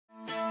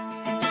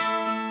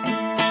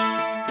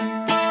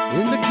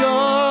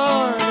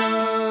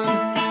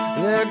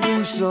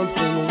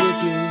something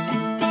wicked.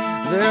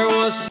 There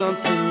was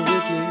something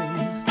wicked.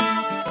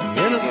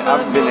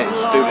 I've been a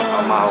student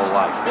all my whole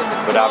life,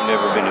 but I've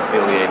never been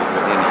affiliated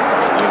with any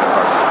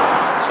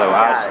university. So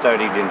I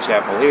studied in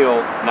Chapel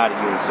Hill, not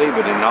at UNC,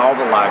 but in all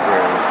the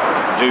libraries,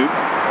 Duke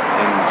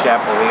and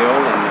Chapel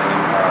Hill,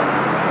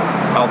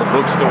 and all the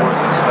bookstores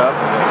and stuff.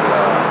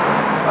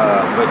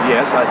 But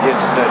yes, I did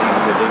study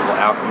medieval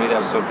alchemy.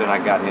 That was something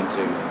I got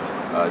into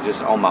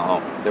just on my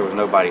own. There was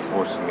nobody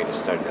forcing me to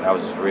study that. I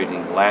was just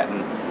reading Latin,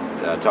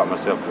 taught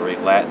myself to read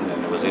Latin,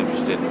 and I was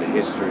interested in the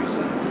histories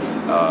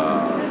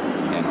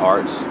and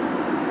arts.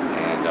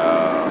 And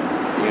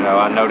you know,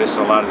 I noticed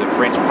a lot of the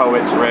French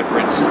poets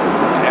reference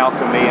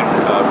alchemy, and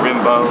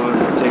Rimbaud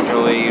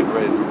particularly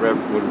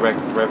would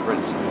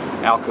reference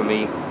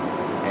alchemy.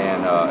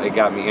 And it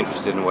got me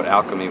interested in what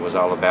alchemy was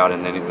all about,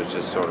 and then it was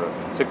just sort of,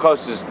 it's the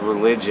closest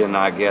religion,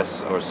 I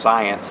guess, or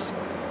science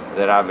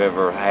that I've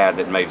ever had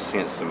that made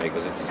sense to me,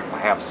 because it's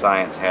half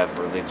science, half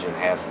religion,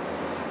 half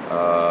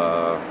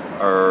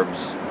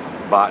herbs,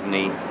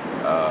 botany.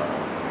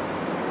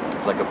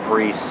 It's like a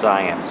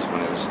pre-science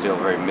when it was still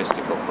very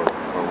mystical for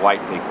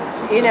white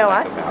people. You know,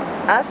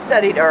 I've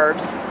studied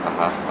herbs.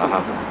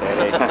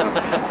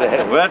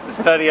 Well, that's to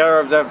study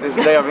herbs after this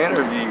damn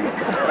interview.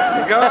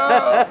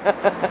 Go!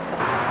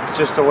 It's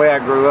just the way I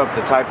grew up.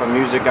 The type of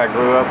music I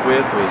grew up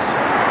with was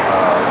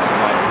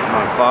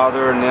my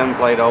father and them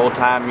played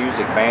old-time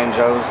music,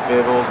 banjos,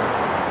 fiddles,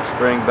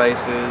 string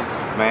basses,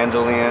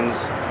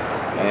 mandolins,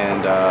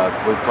 and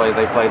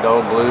they played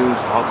old blues,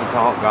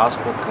 honky-tonk,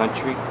 gospel,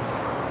 country.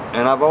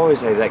 And I've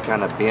always had that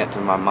kind of bent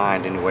to my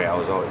mind anyway. I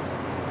was always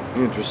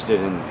interested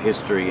in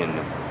history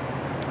and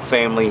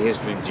family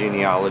history,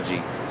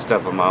 genealogy,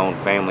 stuff of my own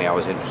family I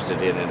was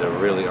interested in at a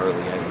really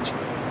early age.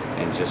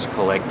 And just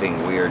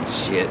collecting weird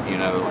shit, you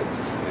know, like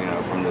just, you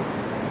know, from the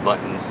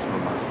buttons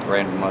from my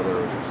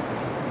grandmother's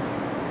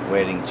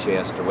wedding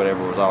chest or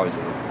whatever was always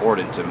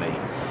important to me.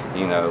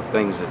 You know,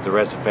 things that the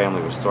rest of the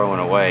family was throwing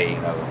away, you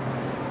know,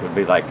 would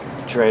be like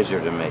treasure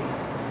to me.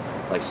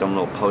 Like some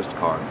little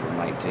postcard from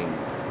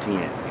 1910, you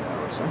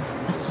know, or something.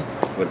 Just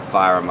would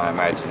fire my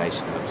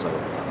imagination up. So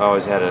I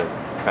always had a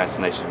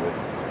fascination with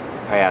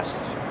past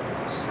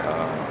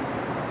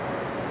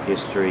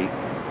history,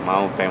 my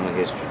own family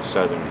history,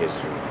 Southern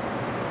history.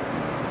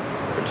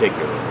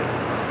 Particularly.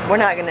 We're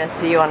not going to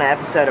see you on an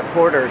episode of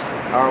Hoarders,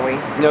 are we?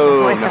 No, no,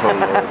 Lord, no.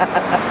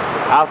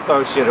 I'll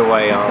throw shit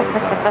away all the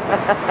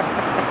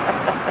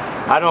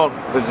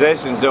time.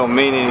 Possessions don't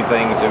mean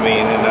anything to me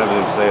in and of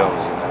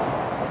themselves, you know.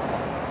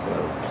 So,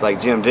 it's like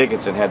Jim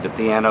Dickinson had the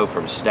piano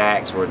from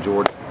Stax, where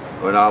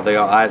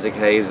Isaac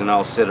Hayes and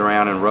all sat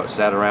around and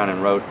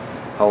wrote,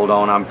 "Hold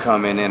on, I'm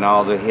coming," and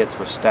all the hits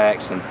for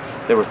Stax, and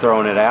they were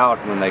throwing it out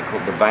when the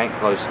bank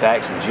closed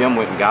Stax, and Jim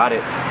went and got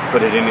it,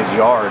 put it in his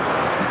yard.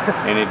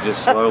 And it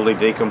just slowly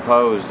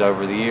decomposed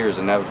over the years,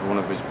 and that was one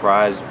of his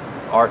prized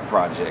art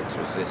projects,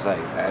 was to say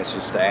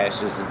ashes to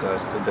ashes and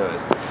dust to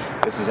dust.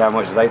 This is how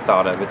much they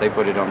thought of it. They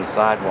put it on the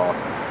sidewalk.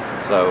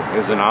 So it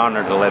was an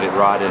honor to let it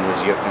rot in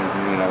his, you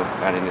know,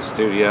 out in his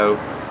studio,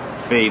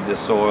 feed the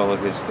soil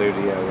of his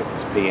studio with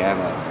his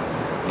piano,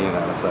 you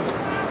know. So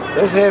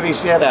there's heavy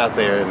shit out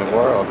there in the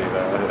world, you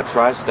know.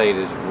 Tri-State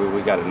is,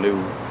 we got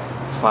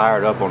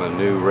fired up on a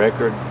new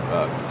record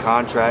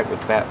contract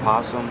with Fat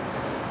Possum.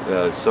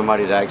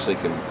 Somebody that actually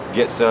can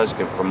get us,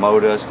 can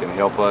promote us, can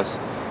help us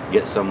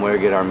get somewhere,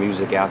 get our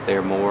music out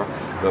there more.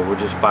 But we're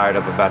just fired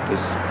up about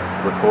this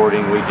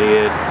recording we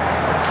did,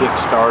 a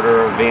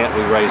Kickstarter event.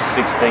 We raised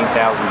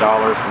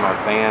 $16,000 from our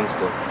fans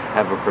to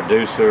have a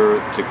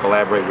producer, to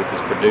collaborate with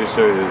this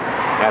producer who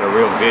had a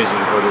real vision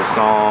for the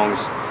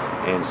songs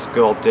and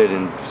sculpted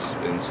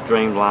and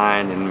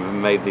streamlined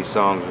and made these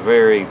songs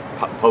very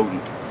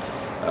potent.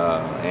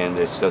 And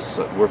it's just,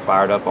 we're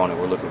fired up on it.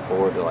 We're looking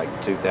forward to like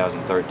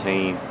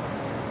 2013.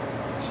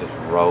 It's just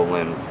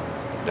rolling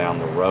down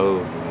the road,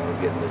 you know,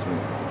 getting this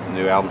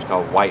new album's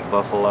called White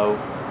Buffalo.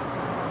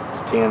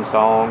 It's 10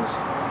 songs,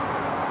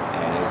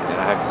 and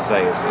I have to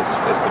say it's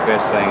the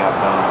best thing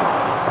I've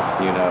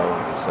done, you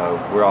know. So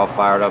we're all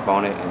fired up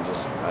on it, and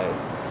just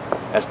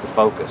that's the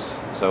focus.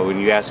 So when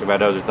you ask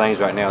about other things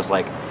right now, it's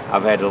like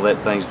I've had to let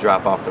things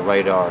drop off the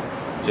radar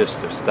just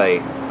to stay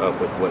up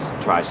with what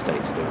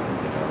Tri-State's doing,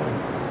 you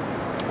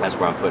know. That's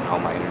where I'm putting all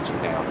my energy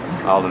now.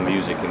 All the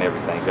music and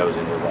everything goes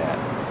into that.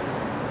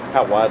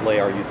 How widely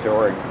are you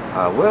touring?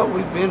 Well,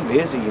 we've been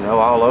busy, you know,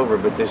 all over,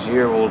 but this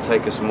year will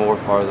take us more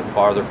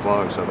farther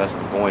flung, so that's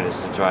the point, is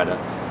to try to,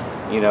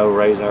 you know,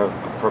 raise our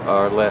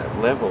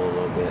level a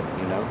little bit,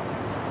 you know.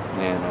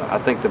 And I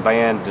think the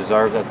band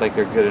deserves it. I think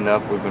they're good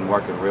enough. We've been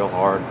working real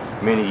hard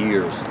many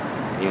years,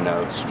 you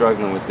know,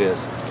 struggling with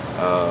this.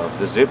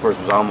 The Zippers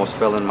was almost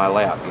fell in my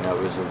lap, you know.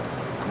 It was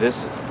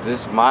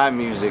this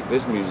music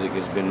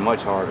has been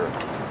much harder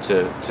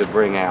to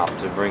bring out,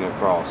 to bring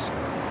across.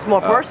 It's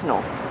more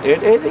personal.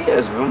 It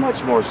is,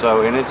 much more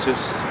so, and it's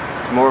just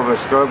more of a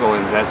struggle,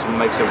 and that's what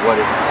makes it what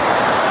it.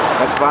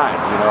 That's fine,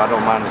 you know. I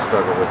don't mind the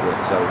struggle with it.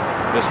 So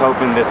just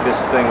hoping that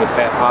this thing with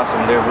Fat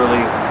Possum, they're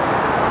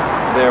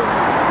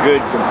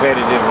good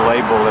competitive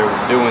label. They're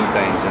doing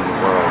things in the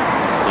world,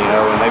 you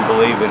know, and they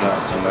believe in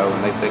us, you know,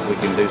 and they think we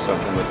can do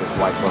something with this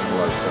white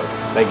buffalo. So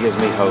that gives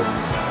me hope,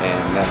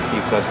 and that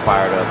keeps us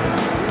fired up and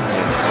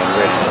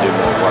ready to do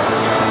more work.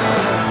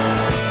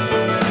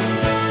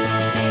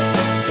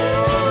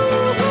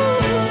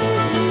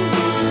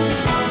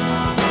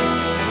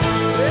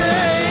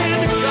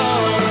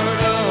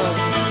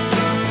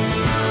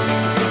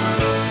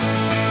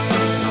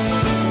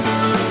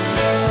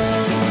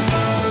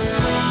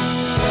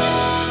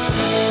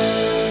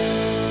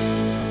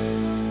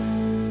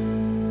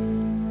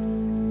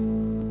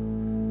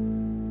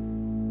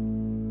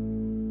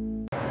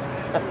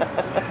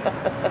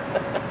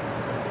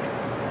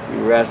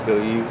 You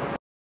rascal, you.